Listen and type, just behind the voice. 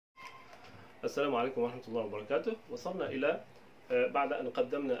السلام عليكم ورحمة الله وبركاته. وصلنا إلى بعد أن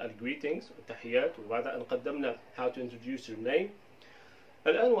قدمنا الجريتينجز التحيات، وبعد أن قدمنا how to introduce your name،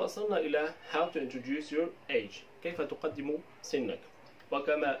 الآن وصلنا إلى how to introduce your age، كيف تقدم سنك.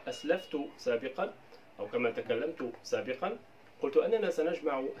 وكما أسلفت سابقا أو كما تكلمت سابقا قلت أننا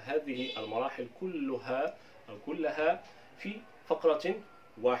سنجمع هذه المراحل كلها في فقرة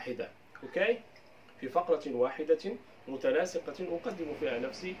واحدة، أوكي؟ في فقرة واحدة متناسقة أقدم فيها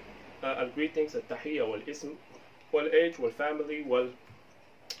نفسي الجريتينجز التحية والاسم والage والفاميلي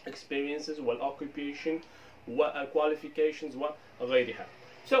والexperiences والاوكيبيشن والqualifications وغيرها.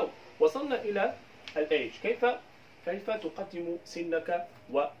 وصلنا إلى الage، كيف تقدم سنك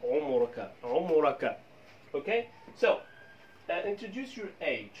وعمرك. Okay, introduce your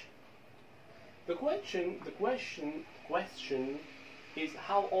age. The question is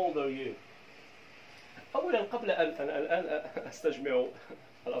how old are you? أولا قبل أن الآن أستجمع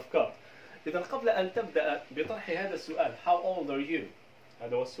الأفكار، إذا قبل أن تبدأ بطرح هذا السؤال how old are you،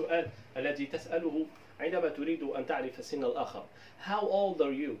 هذا هو السؤال الذي تسأله عندما تريد أن تعرف سن الآخر. How old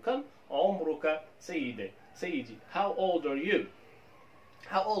are you؟ كم عمرك سيدي؟ How old are you؟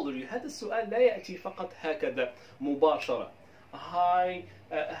 How old are you؟ هذا السؤال لا يأتي فقط هكذا مباشرة. Hi,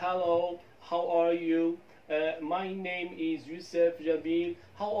 hello, how are you? My name is Yusuf Jabil.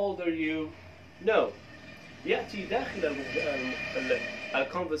 How old are you? No. يأتي داخل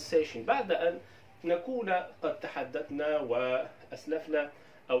الكونفرسيشن بعد أن نكون قد تحدثنا وأسلفنا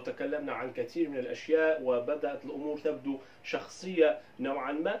أو تكلمنا عن كثير من الأشياء وبدأت الأمور تبدو شخصية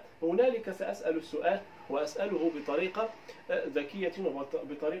نوعا ما. هنالك سأسأل السؤال وأسأله بطريقة ذكية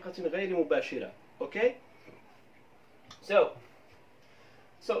وبطريقة غير مباشرة. Okay?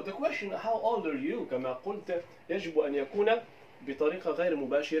 So the question how old are you كما قلت يجب أن يكون بطريقة غير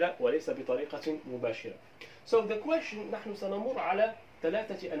مباشرة وليس بطريقة مباشرة. So the question، نحن سنمر على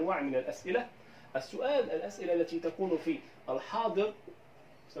 3 أنواع من الأسئلة. الأسئلة التي تكون في الحاضر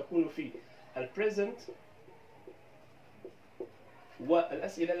تكون في البريزنت،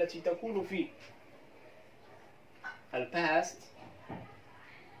 والأسئلة التي تكون في الباست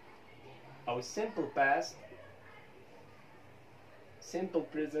أو السيمبل باست، simple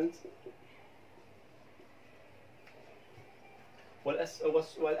present،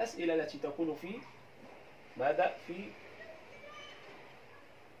 والأسئلة التي تكون في ماذا؟ في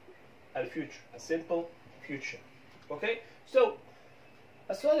الفيوتشر، simple future. Okay? So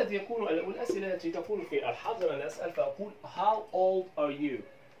السؤال الذي يكون والأسئلة التي تكون في الحاضر أنا أسأل فأقول how old are you؟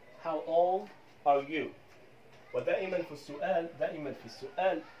 How old are you؟ ودائما في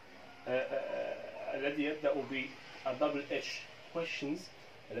السؤال الذي يبدأ بالدبل اتش questions،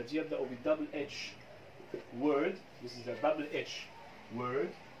 الذي يبدأ بالدبل اتش word، this is a double H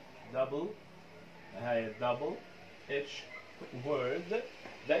word، double H word،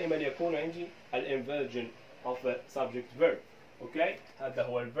 دائما يكون عندي الانفيرجن of a subject verb. اوكي، هذا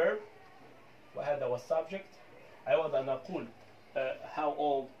هو الverb وهذا هو السبجكت. عوض أن أقول how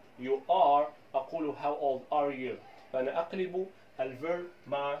old you are أقول how old are you، فأنا أقلب الverb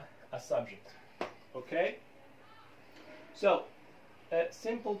مع السبجكت. اوكي، so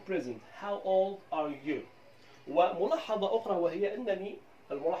simple present how old are you. وملاحظة أخرى وهي أنني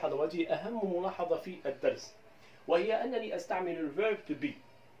الملاحظة وهي أهم ملاحظة في الدرس، وهي أنني أستعمل الverb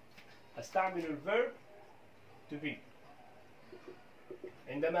to be.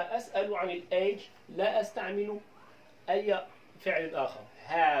 عندما أسأل عن الage لا أستعمل أي فعل آخر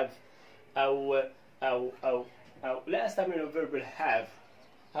have أو لا أستعمل الverb have.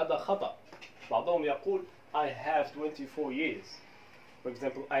 هذا خطأ. بعضهم يقول I have 24 years. For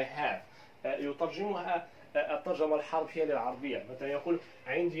example I have يترجمها الترجمة الحرفية للعربية. مثلا يقول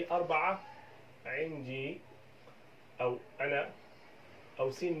عندي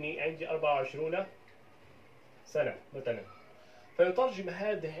أو سني عندي 24 سنة مثلا، فيترجم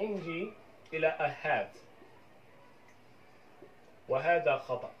هذا عندي إلى I have، وهذا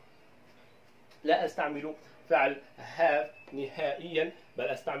خطأ. لا أستعمل فعل have نهائيا، بل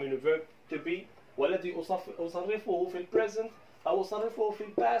أستعمل verb to be، والذي أصرفه في البريزنت أو أصرفه في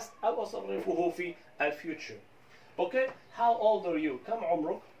الباست أو أصرفه في الفيوتشر. أوكي، how old are you؟ كم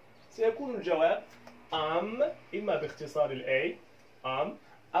عمرك؟ سيكون الجواب I'm، إما باختصار ال A I'm،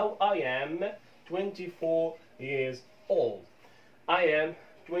 أو I am 24 years old. I am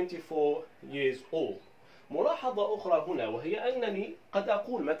 24 years old. ملاحظة أخرى هنا وهي أنني قد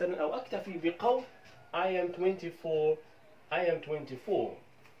أقول مثلا أو أكتفي بقول I am 24. I am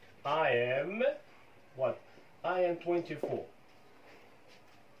 24.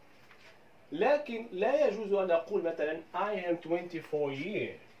 لكن لا يجوز أن أقول مثلا I am 24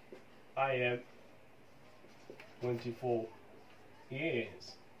 years. I am 24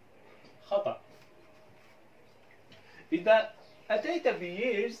 years. خطأ. إذا أتيت ب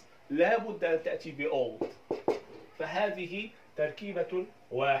years لابد أن تأتي ب old، فهذه تركيبة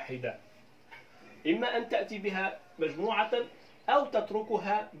واحدة، إما أن تأتي بها مجموعة أو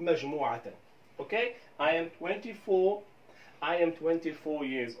تتركها مجموعة. Okay? I am 24. I am 24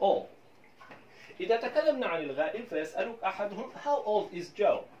 years old. إذا تكلمنا عن الغائب فيسألك أحدهم how old is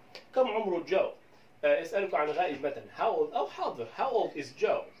Joe؟ كم عمر جو؟ يسألك عن غائب مثلا how old أو حاضر how old is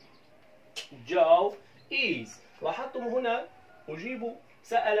Joe؟ Joe is. لاحظتم هنا أجيب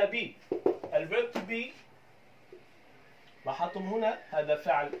سأل بي الverb to be. لاحظتم هنا هذا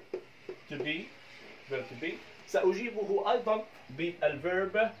فعل to be verb to be. سأجيبه أيضا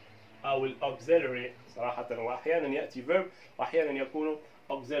بالverb أو الauxiliary صراحة، وأحيانا يأتي verb وأحيانا يكون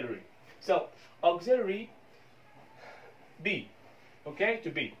auxiliary. So auxiliary be. Okay, to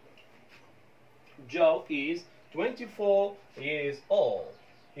be. Joe is 24 years old.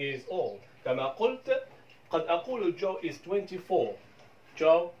 Years old. كما قلت قد أقول Joe is 24.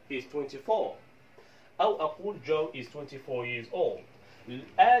 Joe is 24. أو أقول Joe is 24 years old.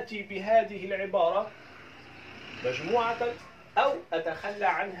 آتي بهذه العبارة مجموعة أو أتخلى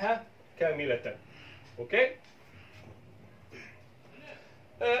عنها كاملة. أوكي؟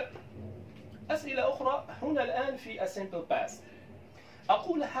 أسئلة أخرى هنا الآن في a simple past.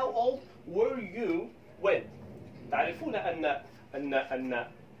 أقول how old were you when؟ تعرفون أن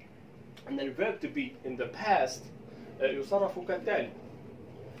الverb to be in the past يصرف كالتالي.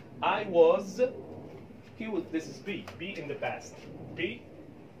 I was. He was. This is be. Be in the past. Be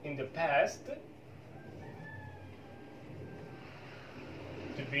in the past.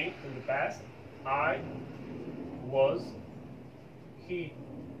 To be in the past. I was. He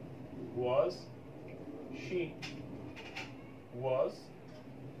was. She was.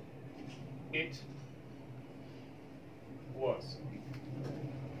 It was.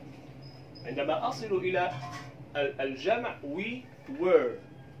 عندما أصل إلى الجمع we were.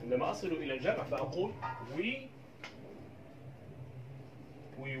 عندما أصل إلى الجمع فأقول we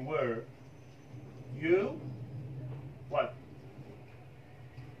were. You what?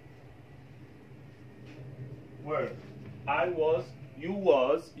 Were. I was. You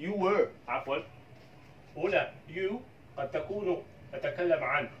was. You were. عفوا. هنا you قد تكون أتكلم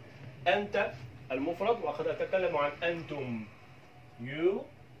عن أنت المفرد وقد أتكلم عن أنتم. You.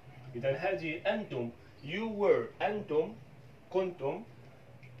 إذا هذه أنتم. You were. أنتم كنتم.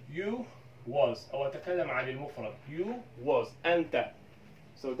 You was أو أتكلم عن المفرد. You was. أنت.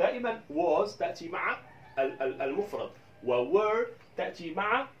 So دائما was تأتي مع المفرد و were تأتي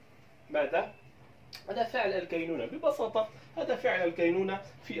مع ماذا؟ هذا فعل الكينونة. ببساطة هذا فعل الكينونة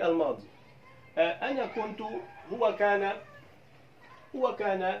في الماضي. أنا كنت. هو كان. هو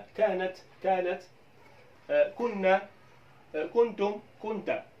كان. كانت. كنا. كنتم.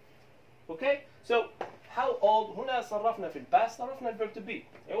 كنت. Okay? So how old هنا صرفنا في الباست صرفنا الverb to be.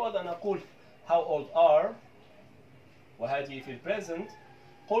 عوض أن أقول how old are وهذه في البريزنت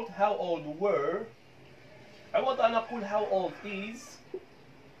قلت how old were. عوض أن أقول how old is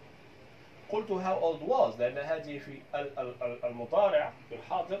قلت how old was لأن هذه في المضارع في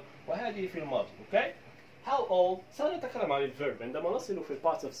الحاضر وهذه في الماضي. Okay? How old سنتكلم عن الverb عندما نصل في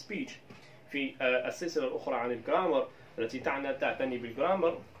parts of speech في السلسلة الأخرى عن الجرامر التي تعتني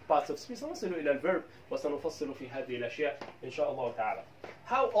بالجرامر parts of speech سنصل إلى الverb وسنفصل في هذه الأشياء إن شاء الله تعالى.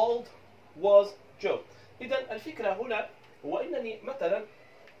 How old was Joe؟ إذا الفكرة هنا هو أنني مثلا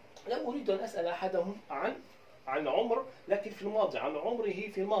لا أريد أن أسأل أحدهم عن عمر لكن في الماضي عن عمره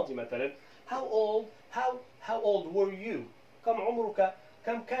في الماضي مثلا how old were you؟ كم عمرك؟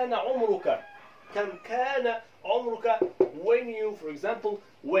 كم كان عمرك؟ كم كان عمرك when you for example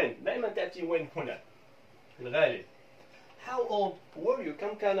when دائما تأتي when هنا الغالب. How old were you؟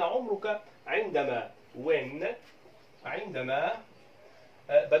 كم كان عمرك عندما عندما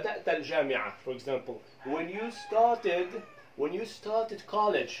بدأت الجامعة for example when you started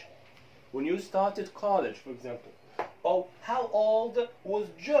college for example. Or how old was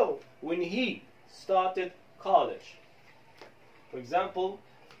Joe when he started college? For example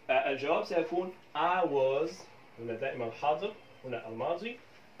الجواب سيكون I was هنا دائما الحاضر هنا الماضي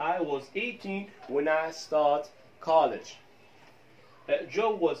I was 18 when I start college.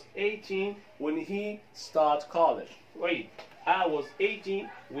 Joe was 18 when he start college. Wait, I was 18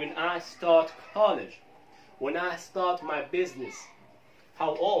 when I start college. When I start my business.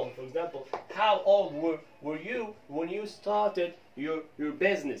 How old, for example, how old were you when you started your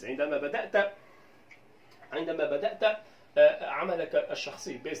business? عندما بدأت عملك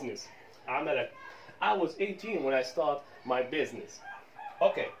الشخصي business عملك. I was 18 when I start my business.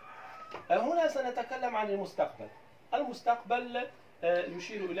 Okay. هنا سنتكلم عن المستقبل. المستقبل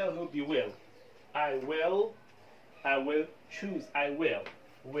يشير إليه ب will. I will choose. I will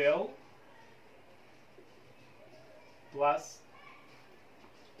plus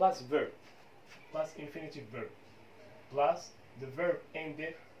verb, plus infinitive verb, plus the verb in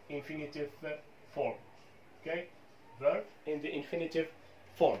the infinitive form. Okay, verb in the infinitive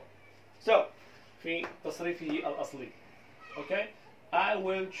form. So في تصريفه الأصلي. Okay, I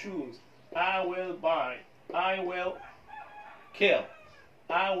will choose, I will buy, I will kill,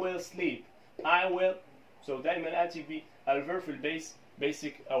 I will sleep, I will. So دائما آتي بالverb في البيس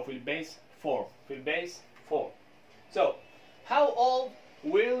basic أو في البيس form. في البيس form. So how old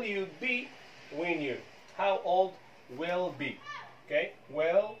will you be when you? How old will be? Okay,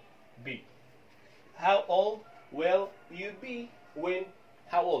 will be. How old will you be when?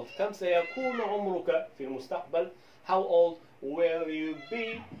 How old? كم سيكون عمرك في المستقبل? How old will you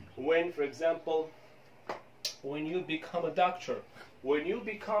be when, for example, when you become a doctor? When you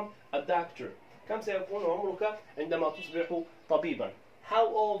become a doctor. كم سيكون عمرك عندما تصبح طبيبا? How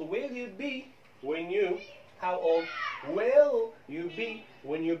old will you be when you? How old will you be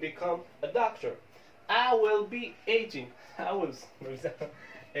when you become a doctor? I will be 18. I was, for example,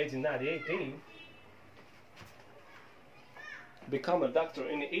 18, not 18. Become a doctor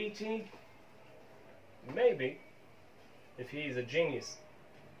in 18? Maybe, if he is a genius.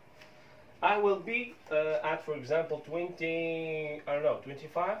 I will be at, for example, 20, I don't know,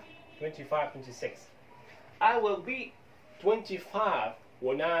 25, 26. I will be 25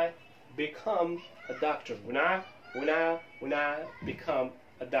 when I become a doctor. When I become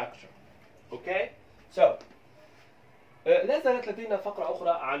a doctor. Okay? So, لا زالت لدينا فقرة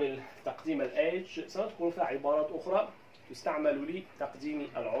أخرى عن تقديم الage. ستكون فيها عبارات أخرى تستعمل لتقديم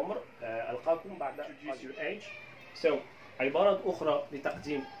العمر. ألقاكم بعد introduce your age. So, عبارات أخرى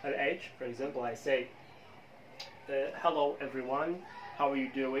لتقديم age. For example, I say, hello everyone, how are you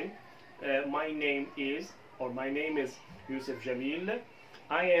doing? My name is Yusuf Jamil.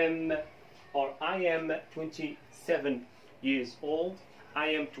 I am 27 years old. I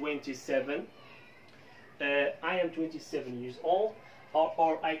am 27. I am 27 years old.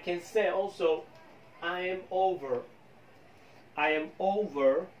 Or I can say also, I am over.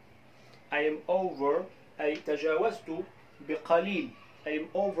 أي تجاوزت بقليل. I am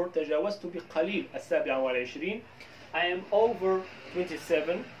over تجاوزت بقليل 27. I am over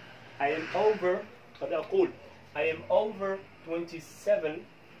 27. I am over قد أقول I am over 27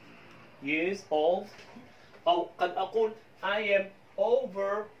 years old. أو قد أقول I am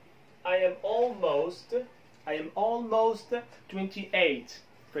almost 28.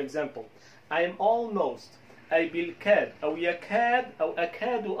 For example, I am almost أي بالكاد أو يكاد أو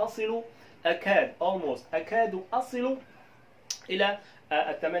أكاد أصل إلى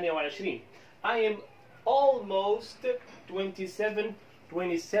 28. I am almost 27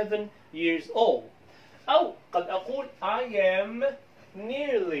 years old. أو قد أقول I am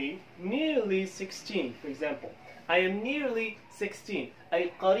nearly 16. For example, I am nearly 16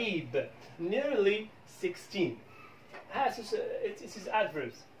 أي قريب. Nearly 16. It is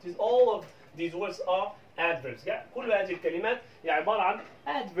adverbs. It is all of these words are adverbs. كل هذه الكلمات هي عبارة عن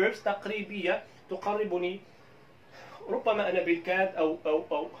adverbs تقريبية تقربني. ربما أنا بالكاد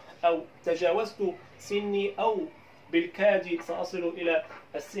أو تجاوزت سني أو بالكاد سأصل إلى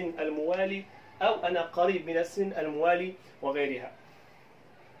السن الموالي أو أنا قريب من السن الموالي وغيرها.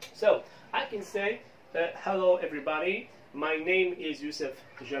 So I can say hello everybody. My name is Yusuf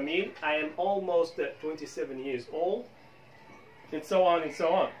Jamil. I am almost 27 years old. And so on and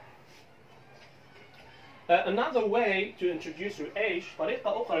so on. Another way to introduce your age,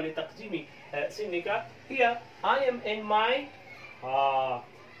 طريقة أخرى لتقديم سنك هي I am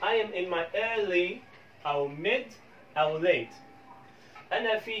in my early أو mid أو late.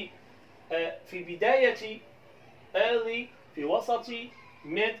 أنا في بدايتي early في وسطي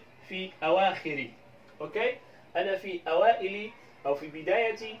mid في أواخري. Okay? أنا في أوائلي أو في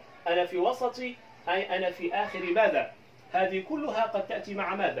بدايتي أنا في وسطي أي أنا في آخر ماذا؟ هذه كلها قد تأتي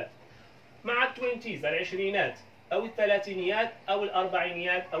مع ماذا؟ مع التوينتيز العشرينات أو الثلاثينيات أو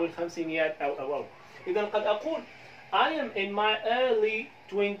الأربعينيات أو الخمسينيات أو إذا قد أقول I am in my early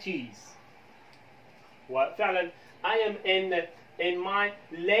 20s. وفعلا I am in my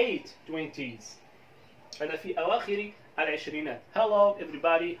late 20s. أنا في أواخر العشرينات. Hello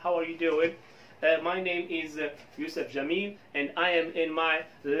everybody, how are you doing? My name is Yusuf Jamil and I am in my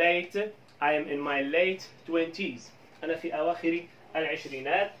late 20s. أنا في أواخر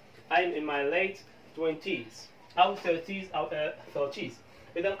العشرينات. I am in my late 20s أو 30s أو 30s.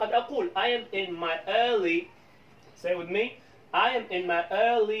 إذا قد أقول I am in my early, say with me, I am in my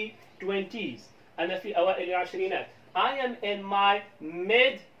early 20s. أنا في أوائل العشرينات. I am in my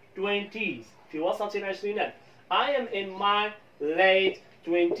mid-20s. في وسط العشرينات. I am in my late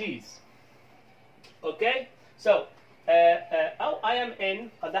 20s. Okay? So, أو I am in,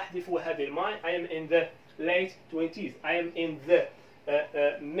 قد أحذف هذه الماي. I am in the late 20s. I am in the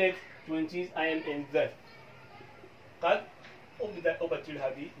mid-20s. I am in the. قد أبدل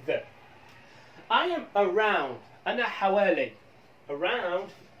هذه the. I am around. أنا حوالي. Around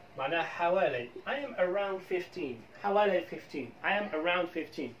معناها حوالي. I am around 15. حوالي 15. I am around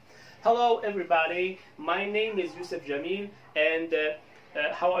 15. Hello everybody. My name is Yusuf Jamil and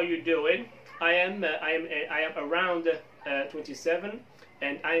how are you doing? I am around 27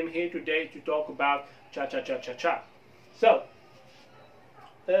 and I am here today to talk about cha-cha-cha-cha-cha. So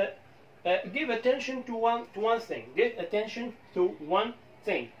give attention to one thing. Give attention to one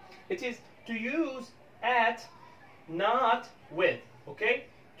thing. It is to use at, not with. Okay?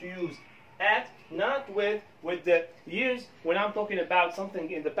 To use at, not with the years when I'm talking about something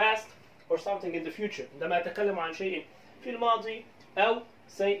in the past or something in the future. عندما أتكلم عن شيء في الماضي أو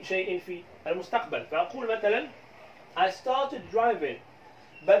شيء في المستقبل. فأقول مثلا I started driving.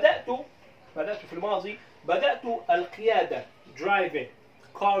 بدأت في الماضي. بدأت القيادة. Driving.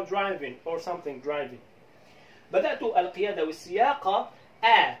 Car driving or something driving. بدأت القيادة والسياقة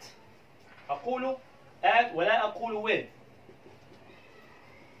at. أقول at ولا أقول with.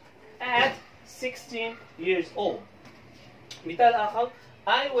 At 16 years old. مثال آخر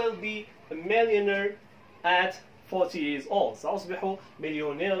I will be a millionaire at 40 years old. سأصبح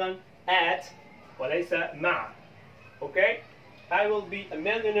مليونيرا at وليس مع. Okay? I will be a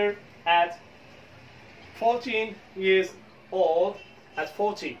millionaire at 14 years old. At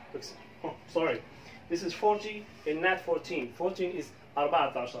 40. Oh, sorry. This is 40 and not 14. 14 is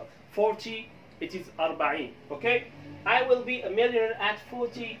 14. 40 it is 40. Okay? I will be a millionaire at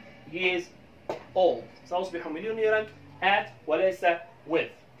 40 years old. سأصبح مليونيرا at وليس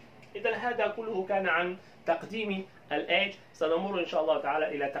with. إذا هذا كله كان عن تقديم الage. سنمر إن شاء الله تعالى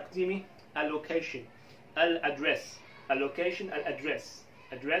إلى تقديم اللوكيشن الأدرس. اللوكيشن الأدرس.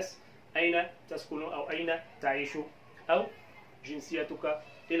 أدرس أين تسكن أو أين تعيش أو جنسيتك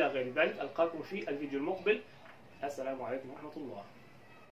إلى غير ذلك. ألقاكم في الفيديو المقبل. السلام عليكم ورحمة الله.